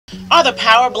Are the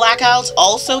power blackouts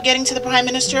also getting to the Prime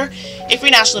Minister? A Free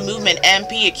National Movement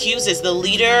MP accuses the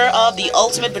leader of the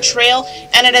ultimate betrayal,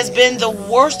 and it has been the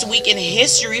worst week in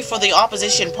history for the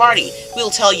opposition party. We'll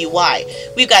tell you why.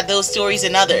 We've got those stories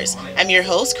and others. I'm your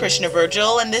host, Krishna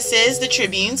Virgil, and this is the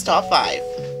Tribune's Top 5.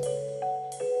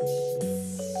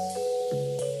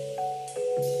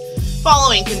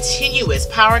 Following continuous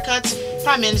power cuts,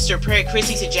 Prime Minister Perry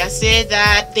Christie suggested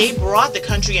that they brought the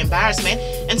country embarrassment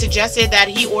and suggested that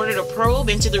he ordered a probe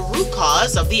into the root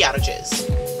cause of the outages.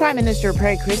 Prime Minister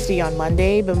Perry Christie on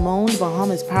Monday bemoaned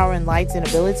Bahamas Power and Light's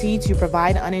inability to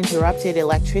provide uninterrupted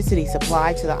electricity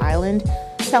supply to the island,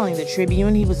 telling the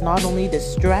Tribune he was not only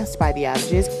distressed by the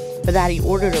outages, but that he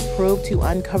ordered a probe to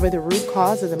uncover the root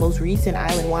cause of the most recent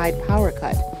island-wide power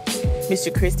cut.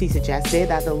 Mr. Christie suggested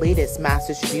that the latest mass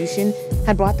distribution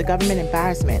had brought the government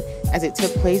embarrassment as it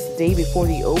took place the day before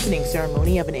the opening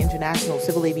ceremony of an international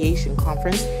civil aviation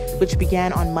conference, which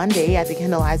began on Monday at the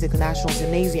Kendall Isaac National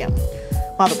Gymnasium.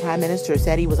 While the Prime Minister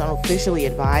said he was unofficially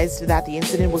advised that the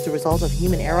incident was the result of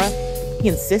human error, he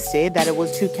insisted that it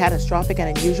was too catastrophic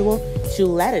and unusual to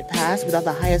let it pass without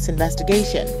the highest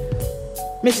investigation.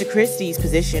 Mr. Christie's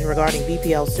position regarding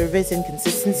BPL service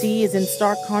inconsistency is in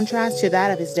stark contrast to that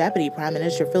of his Deputy Prime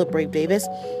Minister Philip Brave Davis,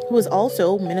 who was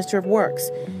also Minister of Works.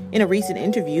 In a recent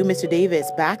interview, Mr. Davis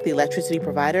backed the electricity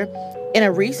provider,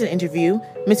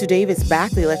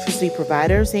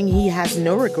 saying he has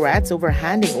no regrets over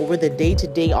handing over the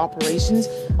day-to-day operations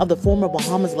of the former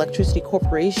Bahamas Electricity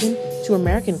Corporation to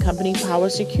American company Power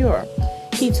Secure.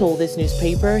 He told this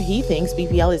newspaper he thinks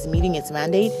BPL is meeting its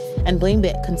mandate and blamed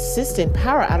the consistent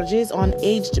power outages on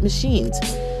aged machines.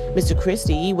 Mr.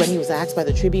 Christie, when he was asked by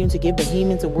the Tribune to give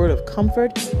Bahamians a word of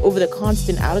comfort over the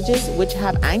constant outages, which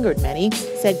have angered many,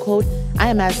 said, quote, "I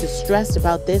am as distressed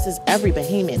about this as every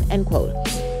Bahamian," end quote.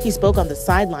 He spoke on the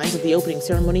sidelines of the opening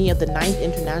ceremony of the 9th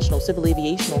International Civil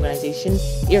Aviation Organization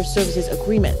Air Services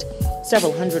Agreement.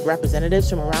 Several hundred representatives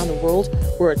from around the world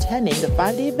were attending the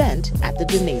 5-day event at the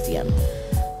gymnasium.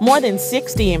 More than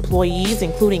 60 employees,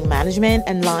 including management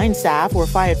and line staff, were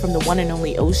fired from the one and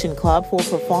only Ocean Club for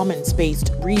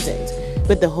performance-based reasons,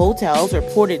 with the hotels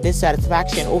reported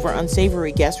dissatisfaction over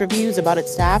unsavory guest reviews about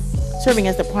its staff serving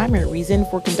as the primary reason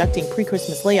for conducting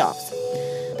pre-Christmas layoffs.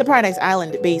 The Paradise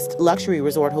Island-based luxury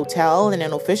resort hotel, in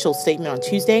an official statement on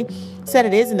Tuesday, said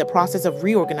it is in the process of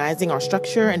reorganizing our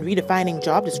structure and redefining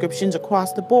job descriptions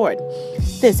across the board.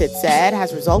 This, it said,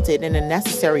 has resulted in a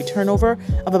necessary turnover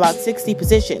of about 60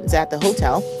 positions at the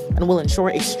hotel and will ensure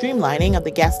a streamlining of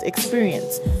the guest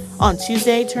experience. On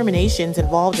Tuesday, terminations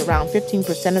involved around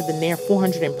 15% of the near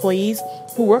 400 employees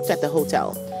who worked at the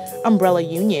hotel. Umbrella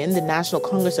Union, the National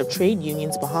Congress of Trade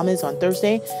Unions Bahamas, on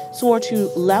Thursday swore to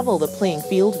level the playing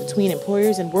field between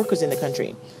employers and workers in the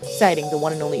country, citing the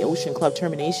one and only Ocean Club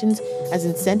terminations as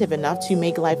incentive enough to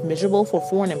make life miserable for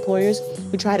foreign employers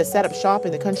who try to set up shop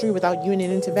in the country without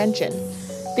union intervention.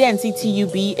 The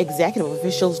NCTUB executive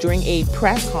officials during a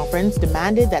press conference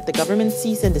demanded that the government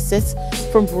cease and desist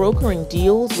from brokering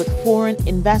deals with foreign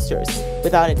investors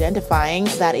without identifying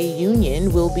that a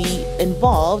union will be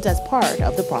involved as part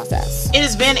of the process. It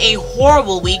has been a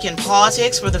horrible week in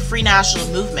politics for the Free National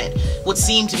Movement. What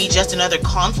seemed to be just another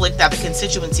conflict at the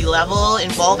constituency level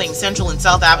involving Central and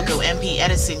South Abaco MP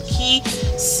Edison Key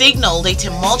signaled a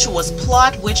tumultuous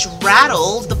plot which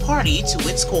rattled the party to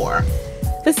its core.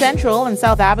 The Central and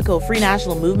South Abaco Free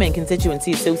National Movement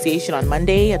Constituency Association on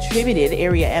Monday attributed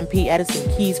area MP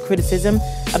Edison Key's criticism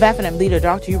of FNM leader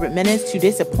Dr. Hubert Minnis to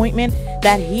disappointment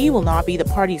that he will not be the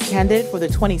party's candidate for the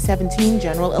 2017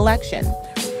 general election.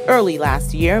 Early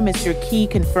last year, Mr. Key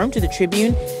confirmed to the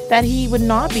Tribune that he would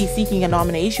not be seeking a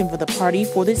nomination for the party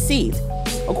for this seat.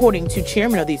 According to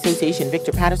chairman of the association,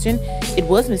 Victor Patterson, it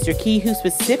was Mr. Key who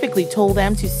specifically told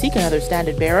them to seek another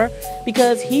standard bearer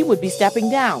because he would be stepping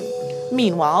down.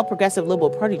 Meanwhile, Progressive Liberal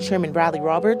Party Chairman Bradley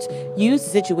Roberts used the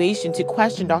situation to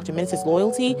question Dr. Minnis'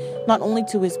 loyalty not only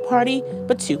to his party,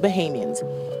 but to Bahamians.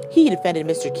 He defended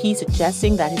Mr. Key,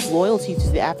 suggesting that his loyalty to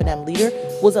the FNM leader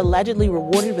was allegedly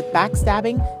rewarded with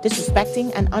backstabbing,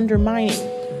 disrespecting, and undermining.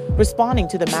 Responding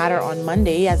to the matter on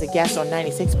Monday as a guest on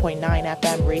 96.9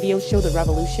 FM radio show The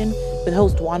Revolution with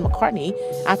host Juan McCartney,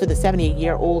 after the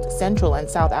 78-year-old Central and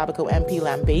South Abaco MP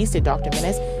lambasted Dr.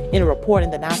 Minnis in a report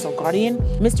in the National Guardian,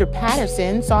 Mr.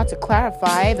 Patterson sought to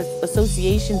clarify the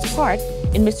association's part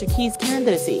in Mr. Key's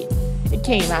candidacy. It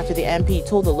came after the MP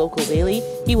told the local daily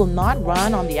he will not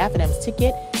run on the FNM's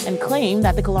ticket and claimed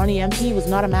that the Killarney MP was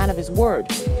not a man of his word.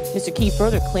 Mr. Key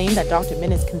further claimed that Dr.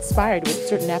 Minnis conspired with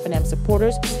certain FNM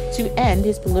supporters to end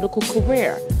his political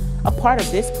career. A part of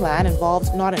this plan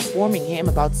involved not informing him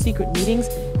about secret meetings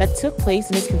that took place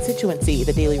in his constituency,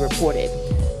 the Daily reported.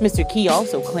 Mr. Key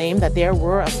also claimed that there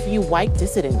were a few white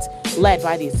dissidents led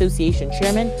by the association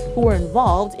chairman who were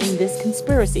involved in this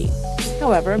conspiracy.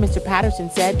 However, Mr.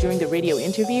 Patterson said during the radio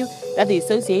interview that the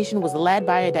association was led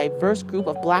by a diverse group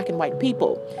of black and white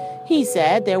people. He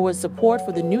said there was support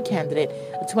for the new candidate,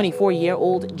 a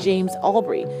 24-year-old James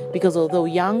Albury, because although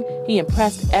young, he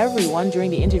impressed everyone during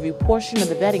the interview portion of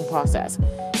the vetting process.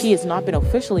 He has not been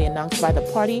officially announced by the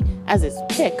party as its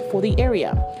pick for the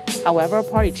area. However,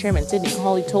 party chairman Sidney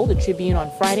Hawley told the Tribune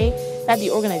on Friday that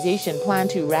the organization planned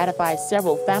to ratify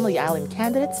several Family Island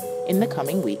candidates in the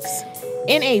coming weeks.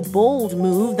 In a bold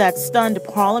move that stunned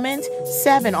Parliament,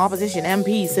 7 opposition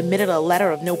MPs submitted a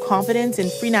letter of no confidence in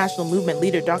Free National Movement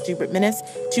leader Dr. Hubert Minnis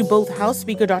to both House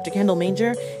Speaker Dr. Kendall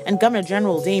Major and Governor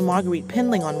General Dame Marguerite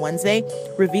Pindling on Wednesday,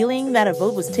 revealing that a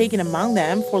vote was taken among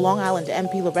them for Long Island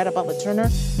MP Loretta Butler Turner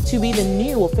to be the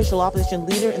new official opposition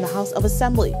leader in the House of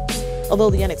Assembly.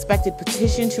 Although the unexpected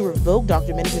petition to revoke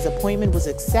Dr. Minnis' appointment was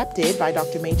accepted by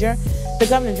Dr. Major, the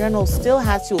Governor General still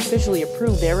has to officially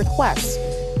approve their request.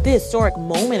 The historic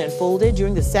moment unfolded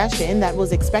during the session that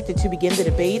was expected to begin the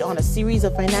debate on a series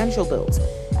of financial bills.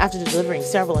 After delivering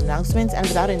several announcements and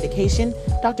without indication,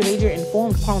 Dr. Major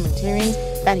informed parliamentarians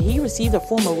that he received a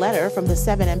formal letter from the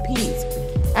 7 MPs.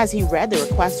 As he read the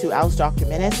request to oust Dr.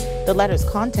 Minnis, the letter's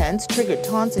contents triggered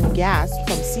taunts and gasps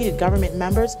from seated government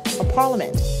members of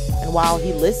Parliament. And while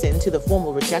he listened to the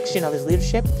formal rejection of his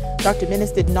leadership, Dr.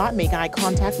 Minnis did not make eye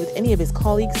contact with any of his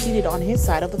colleagues seated on his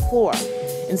side of the floor.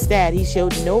 Instead, he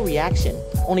showed no reaction,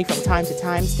 only from time to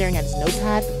time staring at his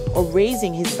notepad or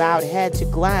raising his bowed head to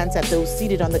glance at those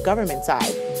seated on the government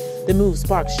side. The move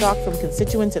sparked shock from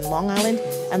constituents in Long Island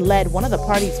and led one of the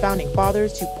party's founding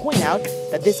fathers to point out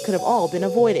that this could have all been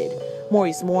avoided.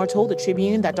 Maurice Moore told the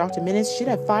Tribune that Dr. Minnis should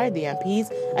have fired the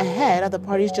MPs ahead of the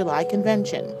party's July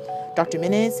convention. Dr.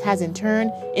 Minnis has in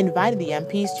turn invited the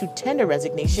MPs to tender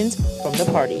resignations from the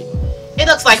party. It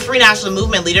looks like Free National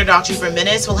Movement leader Dr. Hubert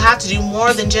Minnis will have to do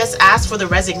more than just ask for the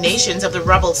resignations of the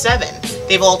Rebel 7.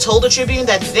 They've all told the Tribune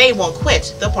that they won't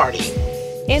quit the party.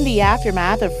 In the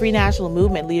aftermath of Free National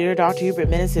Movement leader Dr. Hubert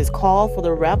Minnis' call for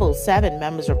the Rebel 7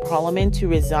 members of Parliament to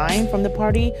resign from the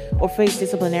party or face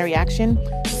disciplinary action,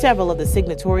 several of the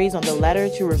signatories on the letter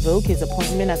to revoke his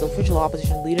appointment as official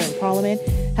opposition leader in Parliament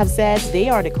have said they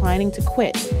are declining to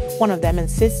quit. One of them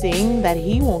insisting that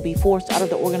he won't be forced out of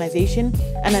the organization,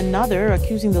 and another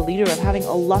accusing the leader of having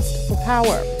a lust for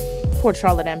power. Port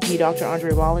Charlotte MP Dr.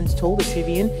 Andre Rollins told the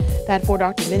Tribune that for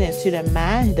Dr. Minnis to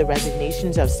demand the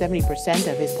resignations of 70%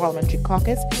 of his parliamentary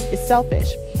caucus is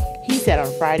selfish. He said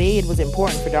on Friday it was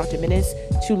important for Dr. Minnis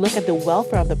to look at the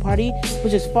welfare of the party,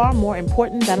 which is far more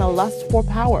important than a lust for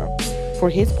power.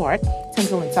 For his part,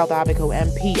 Central and South Abaco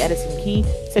MP Edison Key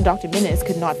said Dr. Minnis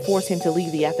could not force him to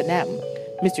leave the F&M.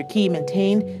 Mr. Key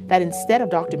maintained that instead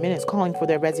of Dr. Minnis calling for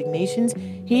their resignations,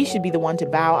 he should be the one to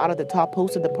bow out of the top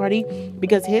post of the party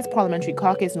because his parliamentary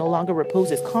caucus no longer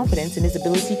reposes confidence in his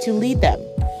ability to lead them.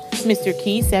 Mr.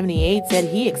 Key, 78, said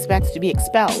he expects to be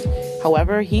expelled.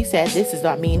 However, he said this does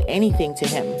not mean anything to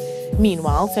him.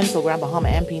 Meanwhile, Central Grand Bahama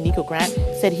MP Nico Grant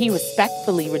said he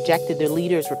respectfully rejected the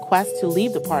leader's request to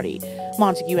leave the party.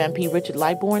 Montague MP Richard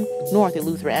Lightbourne, North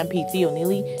Eleuthera MP Theo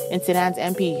Neely, and St. Anne's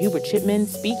MP Hubert Chipman,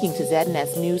 speaking to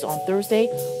ZNS News on Thursday,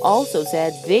 also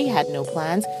said they had no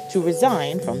plans to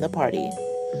resign from the party.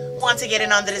 Want to get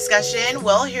in on the discussion?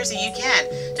 Well, here's how you can.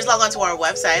 Just log on to our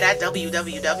website at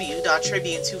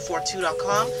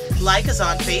www.tribune242.com. Like us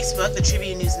on Facebook, the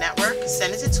Tribune News Network.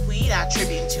 Send us a tweet at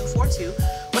Tribune242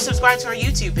 or subscribe to our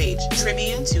YouTube page,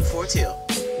 Tribune242.